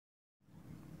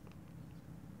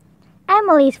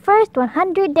Emily's First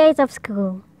 100 Days of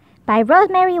School by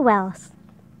Rosemary Wells.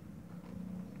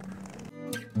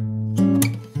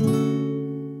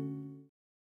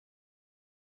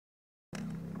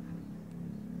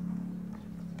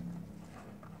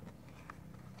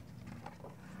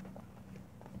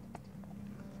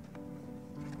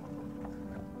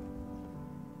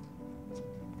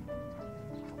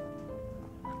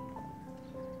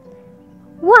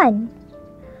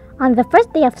 On the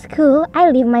first day of school,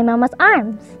 I leave my mama's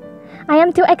arms. I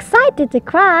am too excited to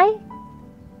cry.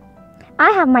 I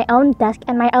have my own desk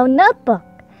and my own notebook,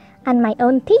 and my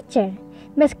own teacher,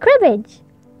 Miss Cribbage.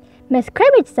 Miss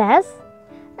Cribbage says,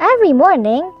 every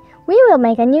morning, we will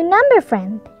make a new number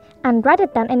friend and write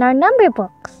it down in our number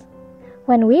books.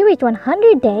 When we reach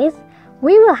 100 days,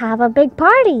 we will have a big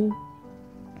party.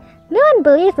 No one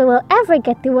believes we will ever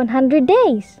get to 100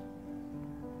 days.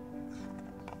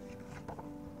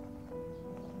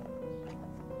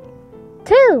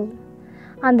 2.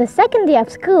 On the second day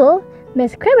of school,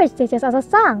 Miss Cribbage teaches us a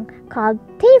song called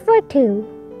T for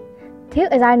 2. 2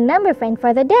 is our number friend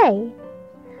for the day.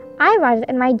 I write it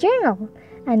in my journal,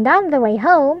 and on the way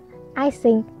home, I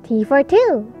sing T for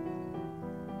 2.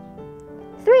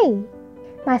 3.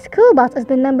 My school bus is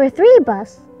the number 3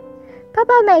 bus.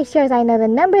 Papa makes sure I know the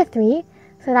number 3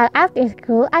 so that after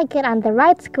school I get on the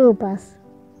right school bus.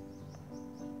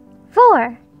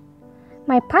 4.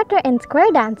 My partner in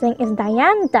square dancing is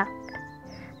Diane Duck.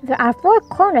 There are 4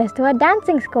 corners to a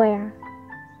dancing square.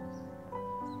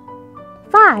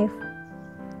 5.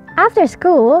 After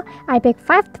school, I pick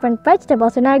 5 different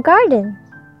vegetables in our garden.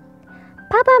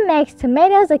 Papa makes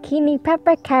tomato, zucchini,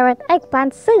 pepper, carrot,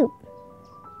 eggplant soup.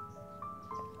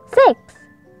 6.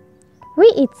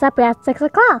 We eat supper at 6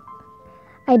 o'clock.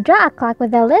 I draw a clock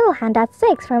with a little hand at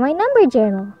 6 for my number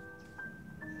journal.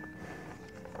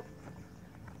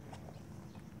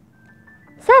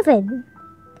 7.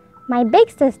 My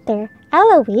big sister,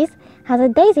 Eloise, has a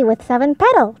daisy with 7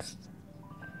 petals.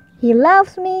 He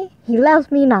loves me not. He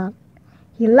loves me not.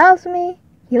 He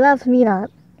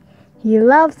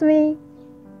loves me,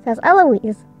 says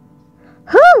Eloise.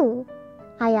 Who?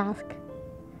 I ask.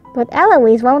 But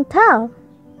Eloise won't tell.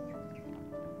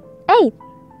 8.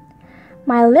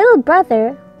 My little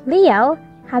brother, Leo,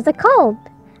 has a cold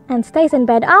and stays in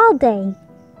bed all day.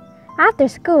 After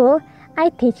school, I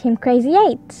teach him crazy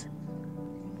 8s.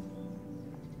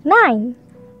 9.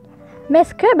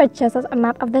 Miss Cribbage shows us a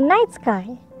map of the night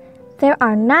sky. There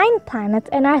are 9 planets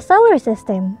in our solar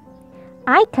system.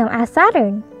 I come as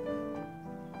Saturn.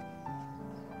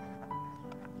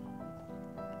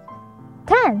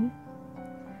 10.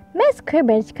 Miss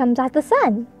Cribbage comes as the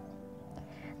sun.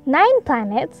 9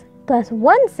 planets plus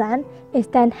 1 sun is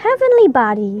 10 heavenly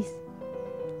bodies,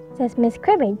 says Miss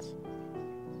Cribbage.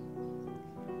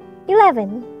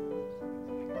 11.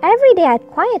 Every day at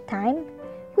quiet time,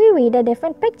 we read a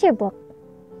different picture book.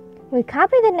 We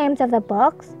copy the names of the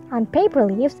books on paper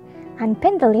leaves and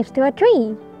pin the leaves to a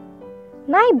tree.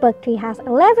 My book tree has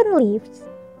 11 leaves.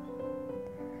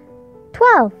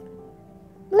 12.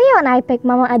 Leo and I picked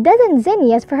Mama a dozen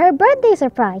zinnias for her birthday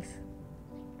surprise.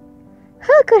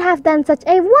 Who could have done such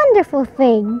a wonderful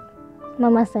thing?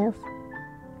 Mama says.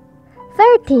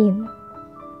 13.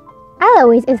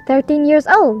 Eloise is 13 years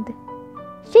old.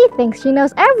 She thinks she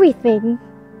knows everything.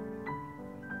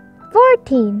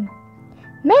 14.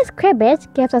 Miss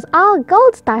Cribbage gives us all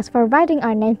gold stars for writing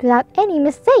our names without any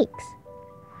mistakes.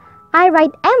 I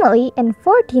write Emily in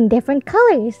 14 different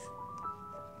colors.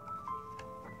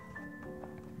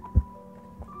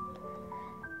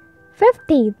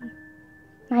 15.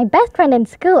 My best friend in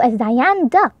school is Diane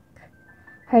Duck.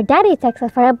 Her daddy takes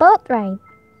us for a boat ride.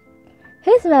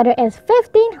 His motor is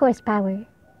 15 horsepower.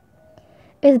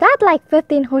 Is that like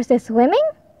 15 horses swimming?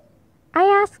 I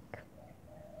ask.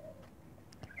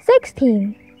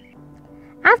 16.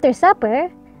 After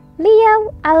supper,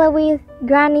 Leo, Eloise,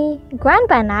 Granny,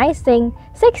 Grandpa and I sing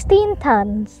 16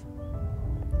 tons.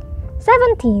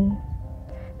 17.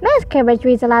 Miss Cribbage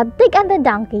reads aloud Dick and the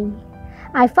Donkey.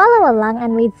 I follow along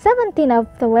and read 17 of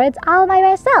the words all by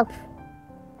myself.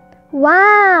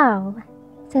 Wow,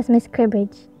 says Miss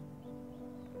Cribbage.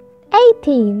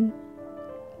 18.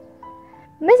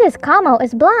 Mrs. Como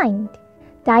is blind.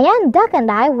 Diane Duck and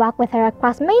I walk with her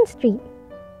across Main Street.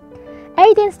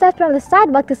 18 steps from the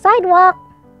sidewalk to sidewalk,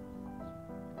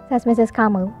 says Mrs.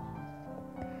 Como.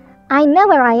 I know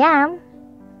where I am.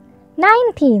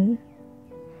 19.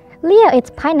 Leo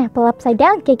eats pineapple upside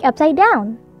down cake upside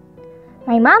down.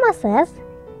 My mama says,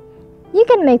 you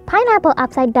can make pineapple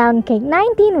upside down cake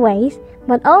 19 ways,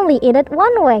 but only eat it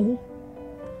one way.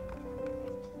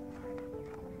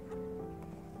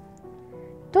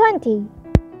 20.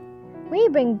 We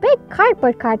bring big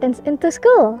cardboard cartons into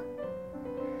school.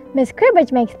 Miss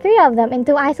Cribbage makes 3 of them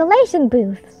into isolation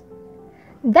booths.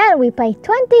 Then we play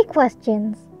 20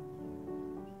 questions.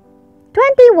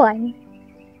 21.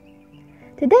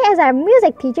 Today is our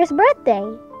music teacher's birthday.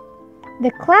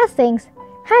 The class sings,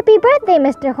 "Happy birthday,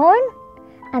 Mr. Horn,"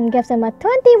 and gives him a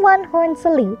 21 horn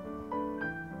salute.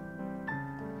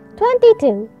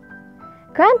 22.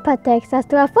 Grandpa takes us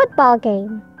to a football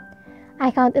game. I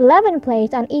count 11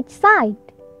 players on each side.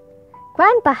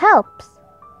 Grandpa helps.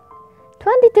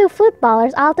 22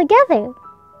 footballers altogether.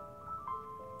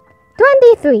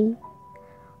 23.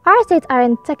 Our seats are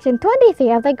in section 23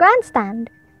 of the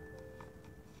grandstand.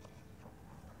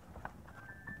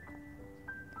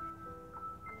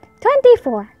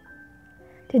 24.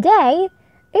 Today,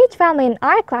 each family in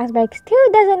our class bakes 2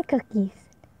 dozen cookies.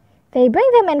 They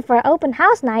bring them in for open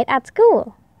house night at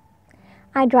school.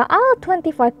 I draw all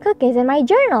 24 cookies in my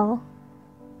journal.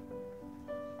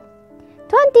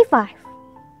 25.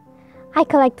 I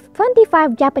collect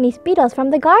 25 Japanese beetles from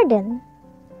the garden.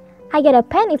 I get a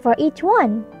penny for each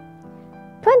one.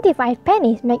 25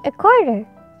 pennies make a quarter.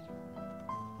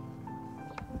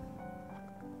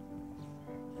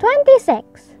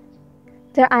 26.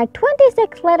 There are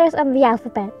 26 letters of the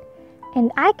alphabet,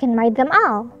 and I can write them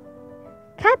all,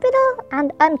 capital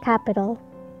and uncapital.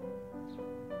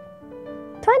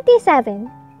 27.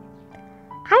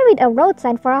 I read a road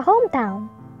sign for a hometown,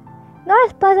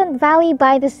 North Pleasant Valley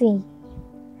by the Sea.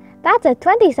 That's a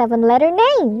 27-letter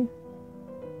name.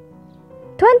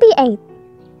 28.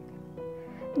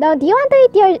 Don't you want to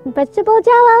eat your vegetable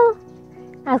jello?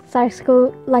 Asks our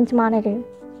school lunch monitor.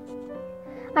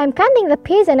 I'm counting the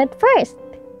peas in it first,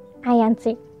 I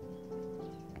answer.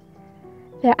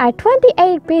 There are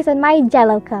 28 peas in my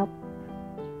jello cup.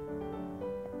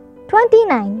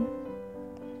 29.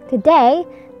 Today,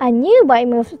 a new boy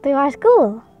moves to our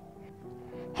school.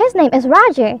 His name is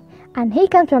Roger, and he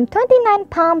comes from 29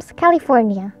 Palms,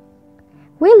 California.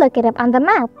 We look it up on the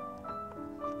map.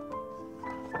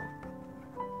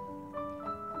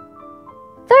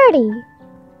 30.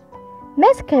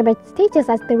 Miss Cribbage teaches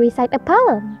us to recite a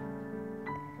poem.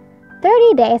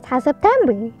 30 days has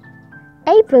September,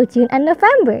 April, June, and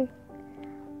November.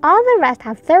 All the rest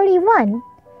have 31,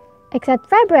 except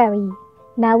February.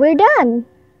 Now we're done.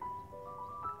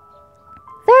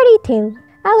 32.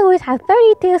 Eloise has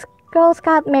 32 Girl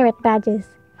Scout merit badges,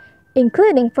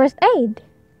 including first aid.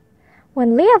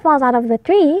 When Leah falls out of the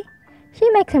tree, she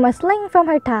makes him a sling from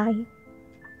her tie.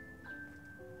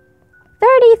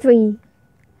 33.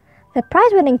 The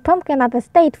prize-winning pumpkin at the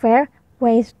state fair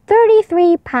weighs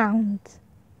 33 pounds.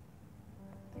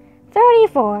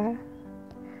 34.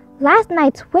 Last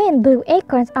night's wind blew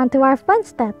acorns onto our front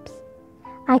steps.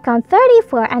 I count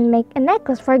 34 and make a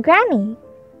necklace for Granny.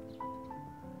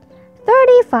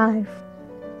 35.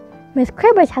 Miss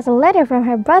Cribbage has a letter from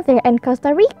her brother in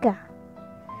Costa Rica.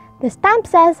 The stamp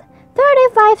says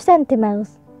 35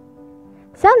 centimos.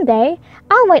 Someday,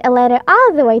 I'll write a letter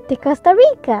all the way to Costa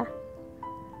Rica.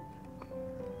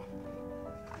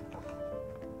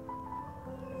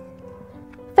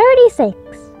 36.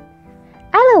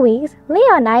 Eloise,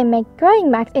 Leo, and I make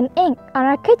drawing marks in ink on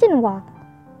our kitchen wall.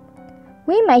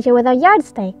 We measure with a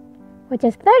yardstick, which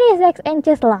is 36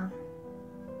 inches long.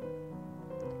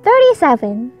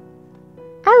 37.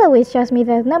 Eloise shows me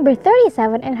the number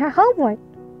 37 in her homework.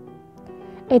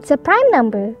 It's a prime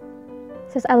number,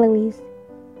 says Eloise.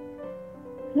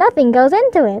 Nothing goes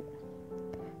into it.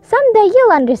 Someday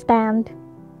you'll understand.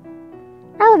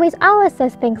 Eloise always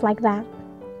says things like that.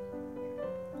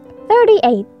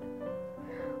 38.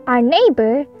 Our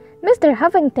neighbor, Mr.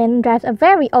 Huffington, drives a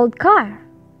very old car.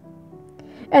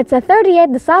 It's a 38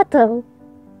 DeSoto,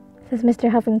 says Mr.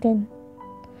 Huffington.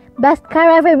 Best car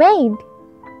ever made.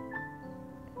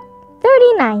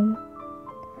 39.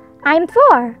 I'm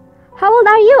 4. How old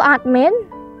are you, Aunt Min?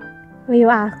 Leo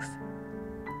asks.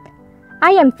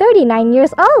 I am 39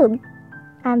 years old,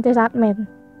 answers Aunt Min.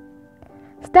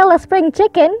 Still a spring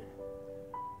chicken.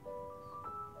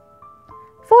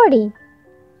 40.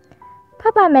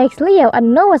 Papa makes Leo a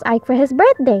Noah's Ark for his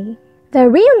birthday. The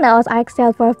real Noah's Ark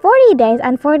sailed for 40 days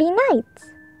and 40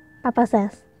 nights, Papa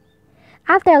says.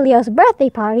 After Leo's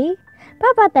birthday party,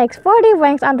 Papa takes 40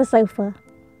 ranks on the sofa.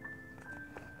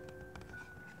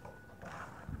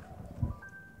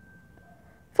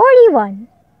 41.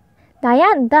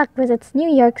 Diane Duck visits New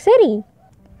York City.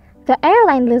 The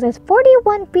airline loses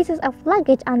 41 pieces of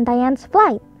luggage on Diane's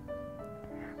flight.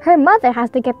 Her mother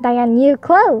has to get Diane new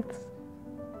clothes.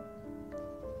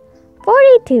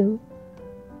 42.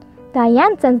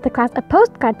 Diane sends the class a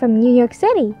postcard from New York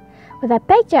City with a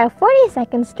picture of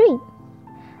 42nd Street.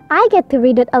 I get to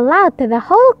read it aloud to the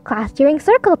whole class during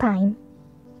circle time.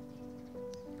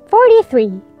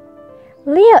 43.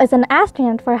 Leo is an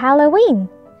astronaut for Halloween.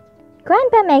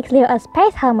 Grandpa makes Leo a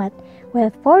space helmet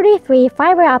with 43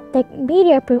 fiber optic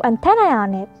meteor-proof antennae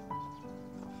on it.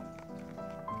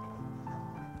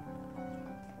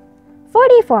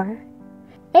 44.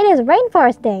 It is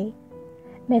Rainforest Day.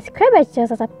 Miss Cribbage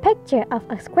shows us a picture of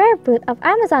a square foot of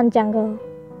Amazon jungle.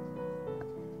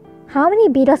 How many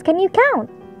beetles can you count?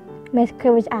 Miss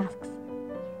Cribbage asks.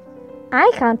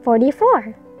 I count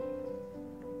 44.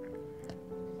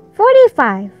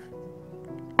 45.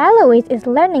 Eloise is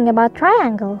learning about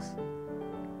triangles.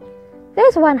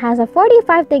 This one has a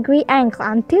 45-degree angle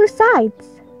on two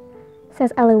sides,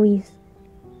 says Eloise.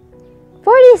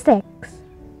 46.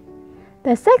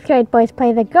 The 6th grade boys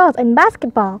play the girls in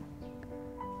basketball.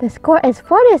 The score is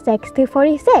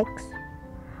 46-46.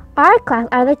 Our class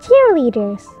are the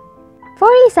cheerleaders.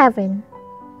 47.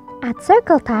 At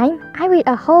circle time, I read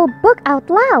a whole book out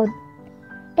loud.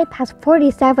 It has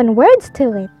 47 words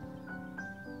to it.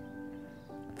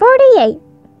 48.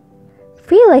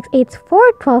 Felix eats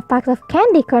 4 12-packs of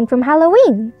candy corn from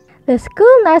Halloween. The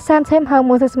school nurse sends him home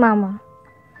with his mama.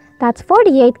 That's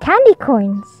 48 candy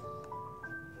corns.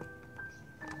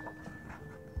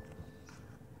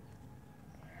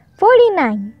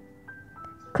 49.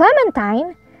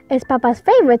 Clementine is Papa's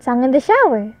favorite song in the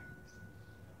shower.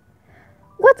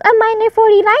 What's a minor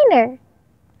 49er?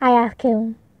 I ask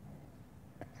him.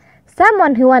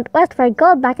 Someone who went west for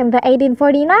gold back in the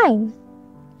 1849,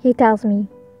 he tells me.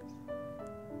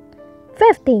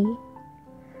 50.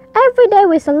 Every day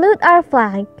we salute our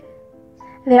flag.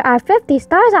 There are 50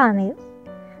 stars on it,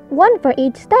 one for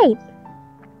each state.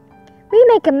 We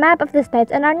make a map of the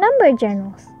states in our number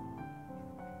journals.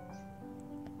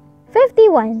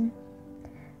 51.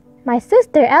 My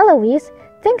sister Eloise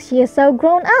thinks she is so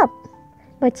grown up,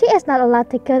 but she is not allowed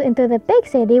to go into the big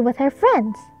city with her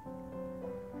friends.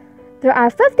 There are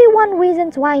 51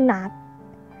 reasons why not,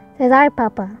 says our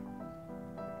Papa.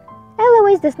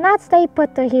 Eloise does not stay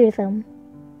put to hear them.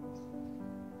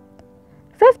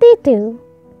 52.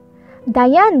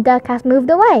 Diane Duck has moved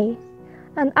away,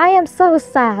 and I am so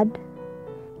sad.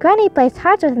 Granny plays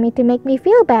hearts with me to make me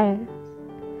feel better.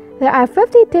 There are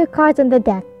 52 cards in the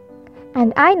deck,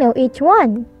 and I know each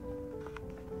one.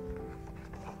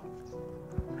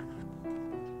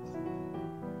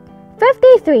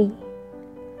 53.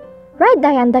 Write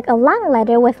Diane Duck a long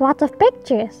letter with lots of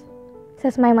pictures,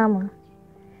 says my mama.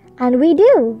 And we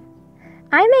do.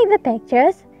 I make the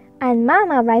pictures, and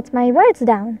Mama writes my words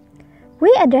down.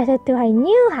 We address it to her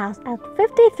new house at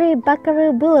 53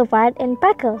 Buckaroo Boulevard in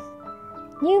Pecos,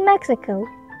 New Mexico.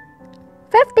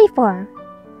 54.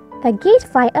 The geese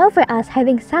fly over us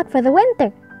heading south for the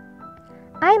winter.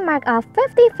 I mark off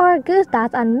 54 goose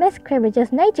dots on Miss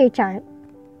Cribbage's nature chart.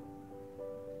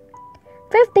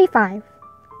 55.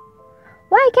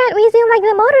 Why can't we zoom like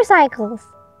the motorcycles?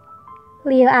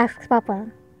 Leo asks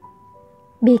Papa.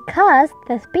 Because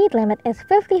the speed limit is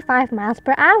 55 miles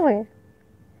per hour,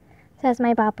 says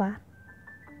my Papa.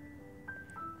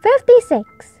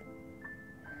 56.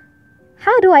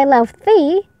 How do I love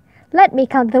thee? Let me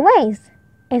count the ways,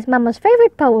 is Mama's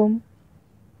favorite poem.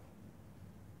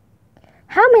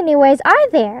 How many ways are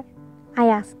there? I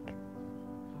ask.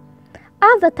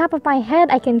 Off the top of my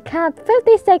head, I can count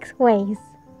 56 ways,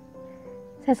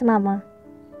 says Mama.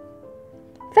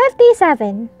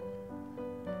 57.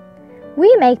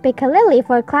 We make piccalilli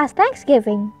for class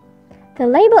Thanksgiving. The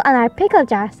label on our pickle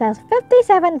jar says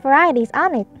 57 varieties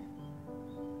on it.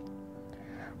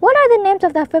 What are the names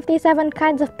of the 57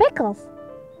 kinds of pickles?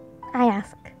 I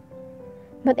ask.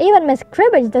 But even Miss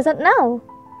Cribbage doesn't know.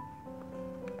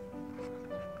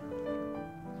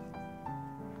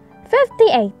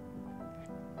 58.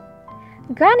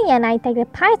 Granny and I take the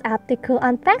pies out to cool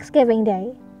on Thanksgiving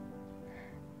Day.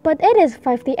 But it is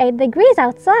 58 degrees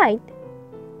outside.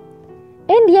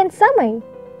 Indian summer,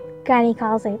 Granny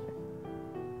calls it.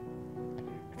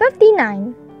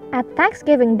 59. At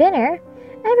Thanksgiving dinner,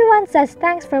 everyone says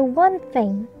thanks for one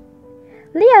thing.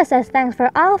 Leo says thanks for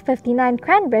all 59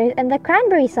 cranberries and the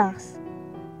cranberry sauce.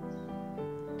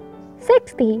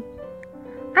 60.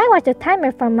 I watch the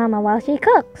timer from Mama while she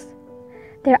cooks.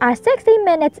 There are 60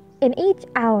 minutes in each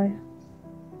hour.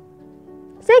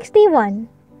 61.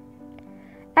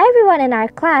 Everyone in our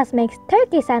class makes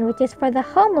turkey sandwiches for the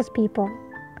homeless people,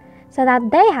 so that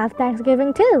they have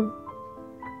Thanksgiving too.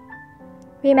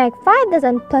 We make 5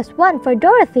 dozen plus 1 for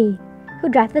Dorothy, who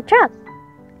drives the truck.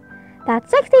 That's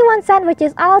 61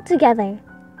 sandwiches all together.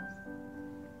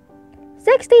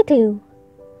 62.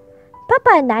 Papa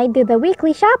and I do the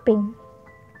weekly shopping.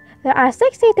 There are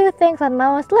 62 things on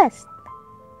Mama's list.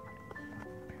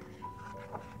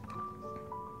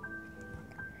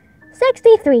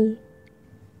 63.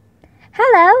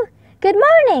 Hello, good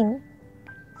morning,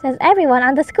 says everyone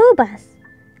on the school bus.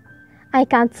 I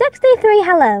count 63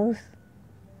 hellos.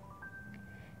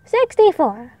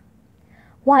 64.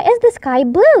 Why is the sky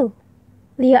blue?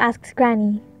 Leo asks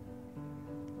Granny.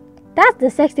 That's the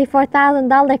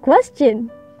 $64,000 question,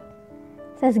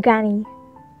 says Granny.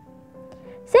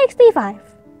 65.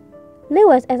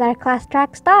 Lewis is our class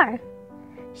track star.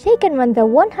 She can run the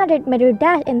 100-meter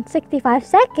dash in 65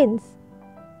 seconds.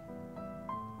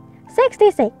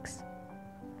 66.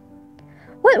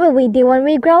 What will we do when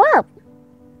we grow up?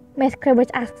 Miss Cribbage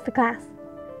asks the class.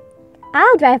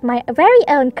 I'll drive my very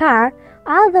own car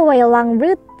all the way along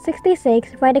Route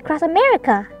 66 right across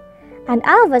America, and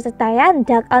I'll visit Diane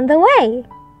Duck on the way,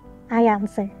 I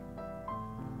answer.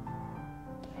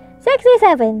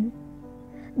 67.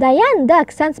 Diane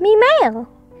Duck sends me mail.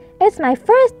 It's my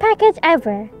first package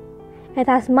ever. It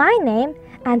has my name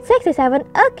and 67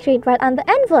 Oak Street right on the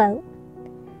envelope.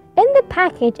 In the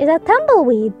package is a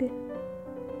tumbleweed.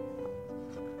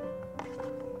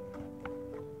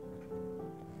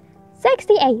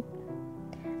 68.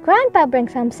 Grandpa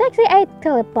brings home 68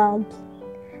 tulip bulbs.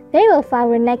 They will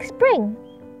flower next spring.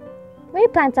 We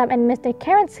plant some in Mr.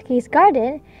 Kerensky's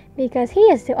garden because he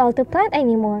is too old to plant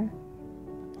anymore.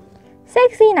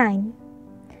 69.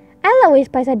 Eloise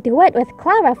plays a duet with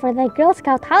Clara for the Girl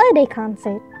Scout holiday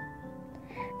concert.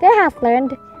 They have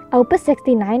learned Opus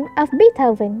 69 of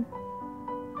Beethoven.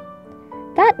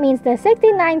 That means the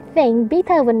 69th thing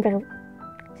Beethoven wrote,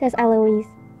 says Eloise.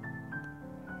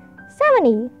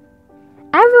 70.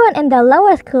 Everyone in the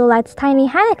lower school lights tiny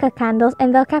Hanukkah candles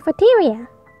in the cafeteria.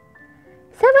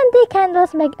 70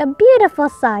 candles make a beautiful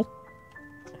sight.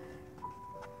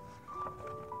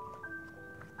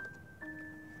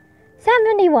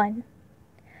 71.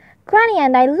 Granny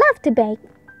and I love to bake.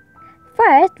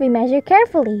 First, we measure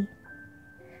carefully.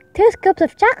 2 scoops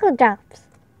of chocolate drops,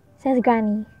 says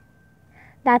Granny.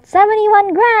 That's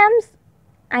 71 grams,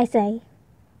 I say.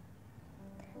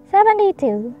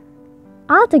 72.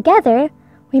 Altogether,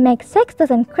 we make 6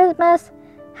 dozen Christmas,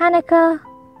 Hanukkah,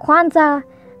 Kwanzaa,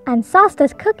 and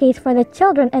solstice cookies for the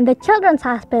children in the Children's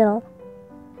Hospital.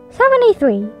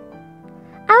 73.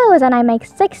 Eloise and I make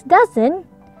 6 dozen,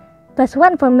 plus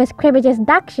 1 for Miss Cribbage's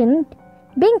Dachshund,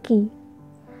 Binky.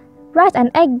 Rice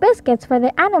and egg biscuits for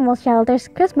the animal shelter's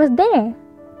Christmas dinner.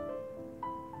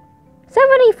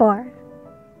 74.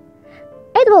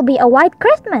 It will be a white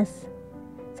Christmas,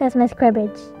 says Miss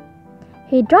Cribbage.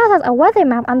 He draws us a weather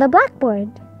map on the blackboard.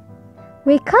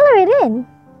 We color it in.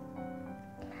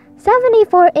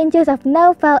 74 inches of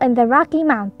snow fell in the Rocky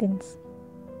Mountains,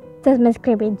 says Miss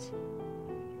Cribbage.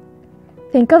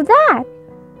 Think of that.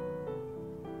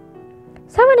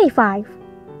 75.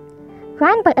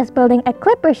 Grandpa is building a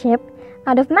clipper ship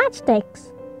out of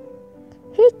matchsticks.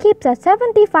 He keeps a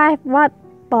 75-watt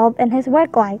bulb in his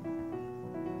work light.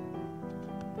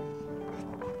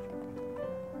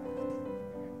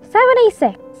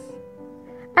 76.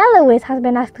 Eloise has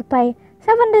been asked to play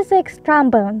 76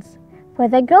 trombones for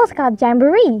the Girl Scout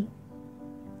Jamboree.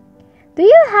 Do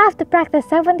you have to practice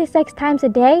 76 times a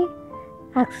day?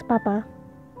 Asks Papa.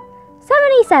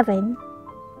 77.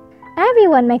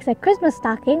 Everyone makes a Christmas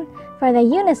stocking for the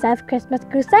UNICEF Christmas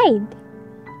Crusade.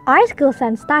 Our school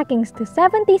sends stockings to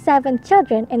 77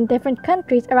 children in different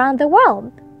countries around the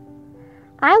world.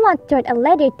 I want to write a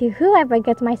letter to whoever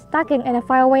gets my stocking in a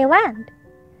faraway land.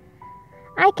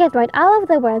 I can't write all of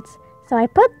the words, so I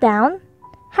put down,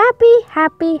 happy,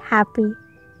 happy, happy.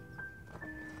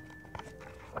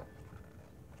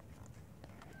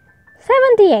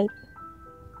 78.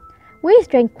 We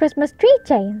string Christmas tree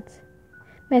chains.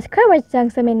 Miss Cribbage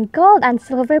dunks them in gold and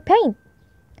silver paint.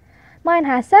 Mine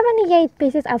has 78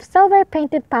 pieces of silver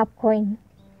painted popcorn.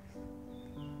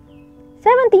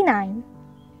 79.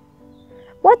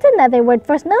 What's another word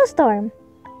for snowstorm?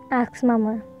 Asks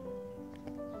Mama.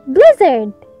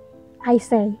 Blizzard, I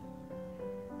say.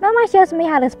 Mama shows me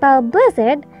how to spell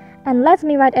blizzard and lets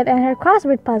me write it in her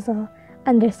crossword puzzle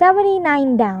under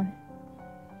 79 down.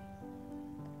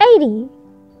 80.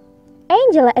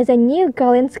 Angela is a new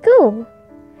girl in school.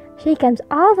 She comes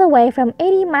all the way from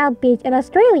 80 Mile Beach in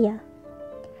Australia.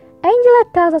 Angela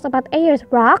tells us about Ayers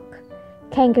Rock,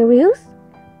 kangaroos,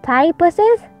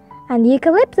 platypuses, and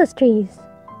eucalyptus trees.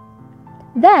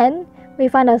 Then we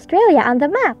find Australia on the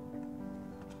map.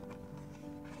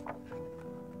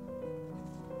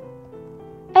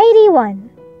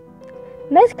 81.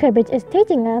 Miss Cribbage is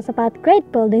teaching us about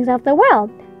great buildings of the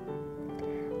world.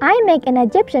 I make an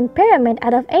Egyptian pyramid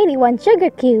out of 81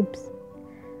 sugar cubes.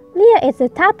 Leah is the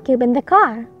top cube in the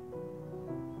car.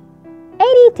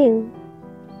 82.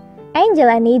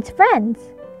 Angela needs friends.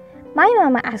 My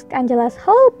mama asked Angela's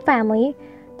whole family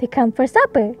to come for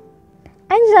supper.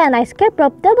 Angela and I skip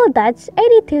rope double dutch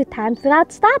 82 times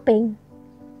without stopping.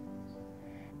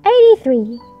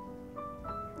 83.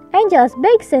 Angela's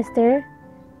big sister,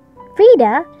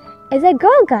 Frida, is a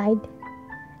Girl Guide.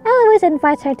 Eloise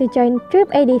invites her to join Troop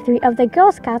 83 of the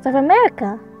Girl Scouts of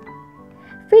America.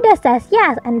 Frida says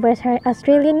yes and wears her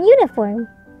Australian uniform.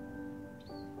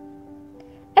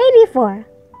 84.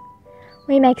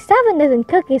 We make 7 dozen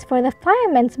cookies for the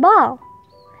firemen's ball.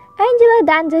 Angela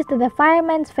dances to the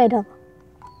fireman's fiddle.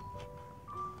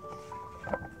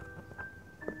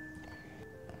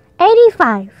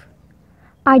 85.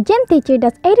 Our gym teacher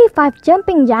does 85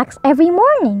 jumping jacks every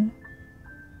morning.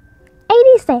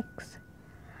 86.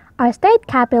 Our state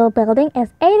capitol building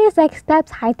is 86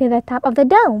 steps high to the top of the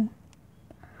dome.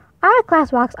 Our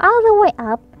class walks all the way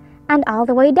up and all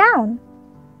the way down.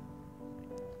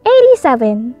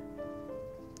 87.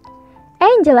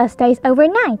 Angela stays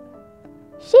overnight.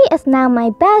 She is now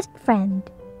my best friend.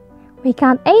 We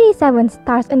count 87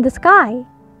 stars in the sky.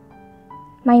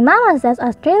 My mama says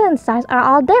Australian stars are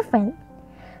all different,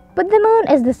 but the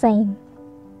moon is the same.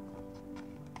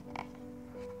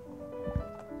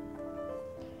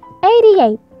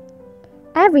 88.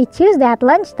 Every Tuesday at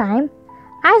lunchtime,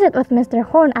 I sit with Mr.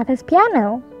 Horn at his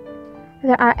piano.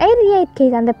 There are 88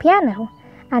 keys on the piano,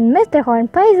 and Mr. Horn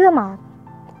plays them all.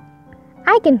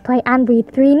 I can play and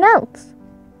read 3 notes.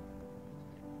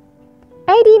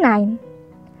 89.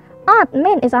 Aunt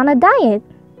Min is on a diet.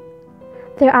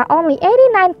 There are only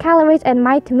 89 calories in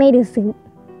my tomato soup,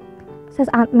 says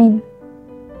Aunt Min.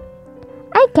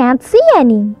 I can't see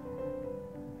any,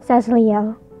 says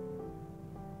Leo.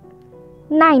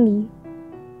 90.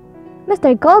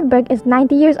 Mr. Goldberg is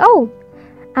 90 years old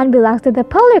and belongs to the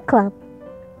Polar Club.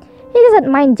 He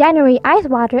doesn't mind January ice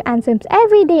water and swims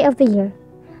every day of the year,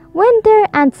 winter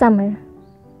and summer.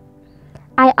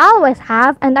 I always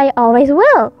have and I always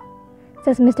will,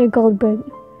 says Mr. Goldberg.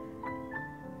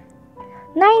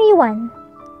 91.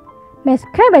 Miss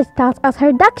Cribbage tells us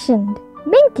her dachshund,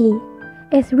 Binky,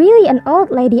 is really an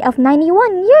old lady of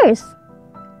 91 years.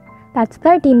 That's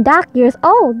 13 dark years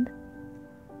old.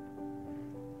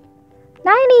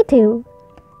 92.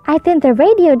 I turned the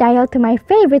radio dial to my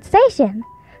favorite station,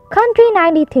 Country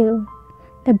 92,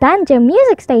 the banjo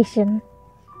music station.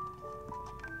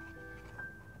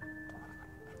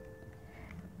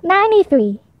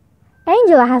 93.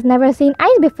 Angela has never seen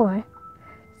ice before,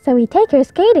 so we take her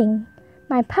skating.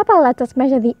 My papa lets us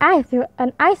measure the ice through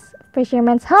an ice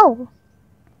fisherman's hole.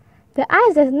 The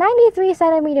ice is 93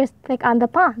 centimeters thick on the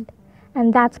pond,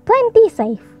 and that's plenty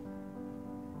safe.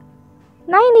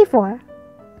 94.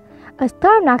 A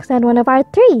storm knocks down one of our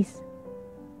trees.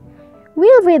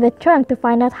 We'll read the trunk to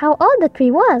find out how old the tree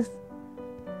was,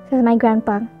 says my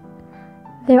grandpa.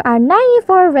 There are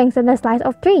 94 rings in the slice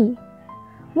of tree,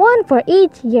 1 for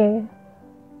each year.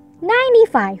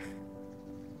 95.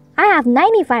 I have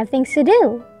 95 things to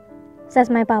do, says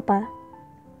my papa.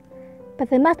 But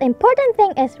the most important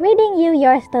thing is reading you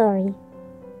your story.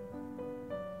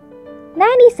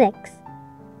 96.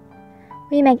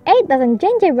 We make 8 dozen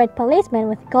gingerbread policemen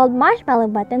with gold marshmallow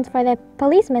buttons for the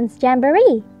policeman's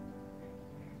jamboree.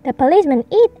 The policemen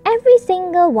eat every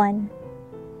single one.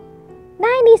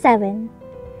 97.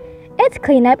 It's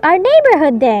Clean Up Our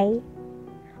Neighborhood Day.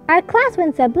 Our class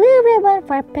wins a blue ribbon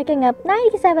for picking up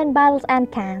 97 bottles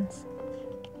and cans.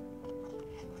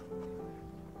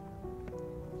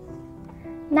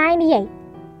 98.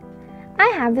 I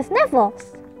have the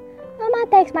sniffles. Mama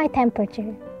takes my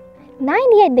temperature.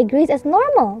 98 degrees is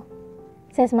normal,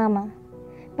 says Mama.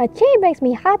 But she brings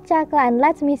me hot chocolate and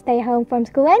lets me stay home from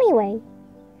school anyway.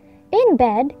 In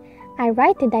bed, I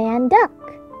write to Diane Duck.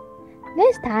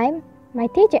 This time, my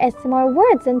teacher adds more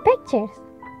words and pictures.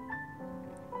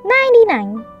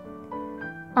 99.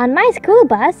 On my school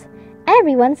bus,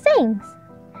 everyone sings.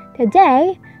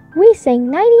 Today, we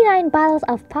sing 99 bottles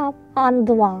of pop on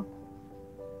the wall.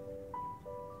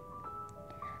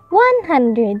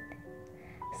 100.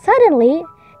 Suddenly,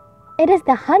 it is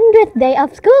the 100th day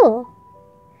of school.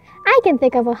 I can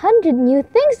think of 100 new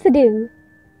things to do,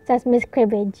 says Miss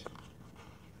Cribbage.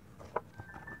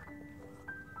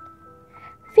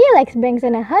 Felix brings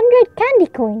in 100 candy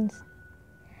coins.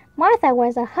 Martha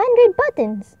wears 100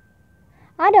 buttons.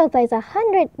 Otto plays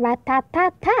 100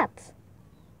 rat-tat-tat-tats.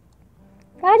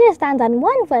 Roger stands on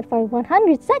 1 foot for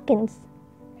 100 seconds.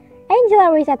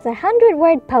 Angela recites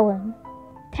 100-word poem.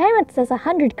 Terrence does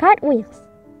 100 cartwheels.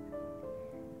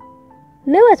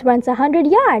 Louis runs 100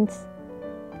 yards.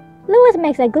 Louis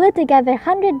makes a glued-together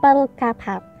 100-bottle cap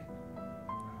hat.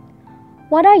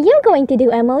 What are you going to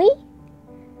do, Emily?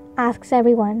 Asks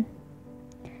everyone.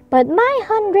 but my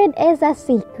 100 is a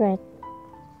secret.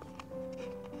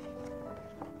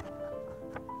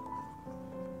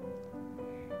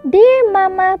 Dear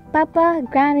Mama, Papa,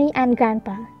 Granny, and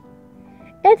Grandpa,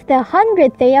 it's the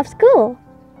 100th day of school.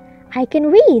 I can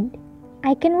read,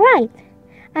 I can write,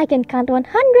 I can count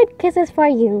 100 kisses for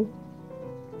you.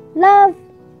 Love,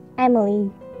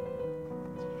 Emily.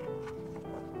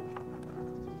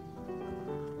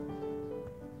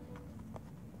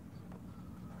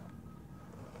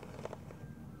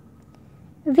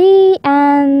 The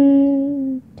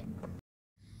end.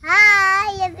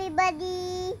 Hi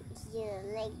everybody! If you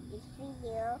like this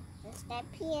video, subscribe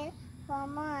here for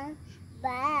more.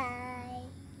 Bye!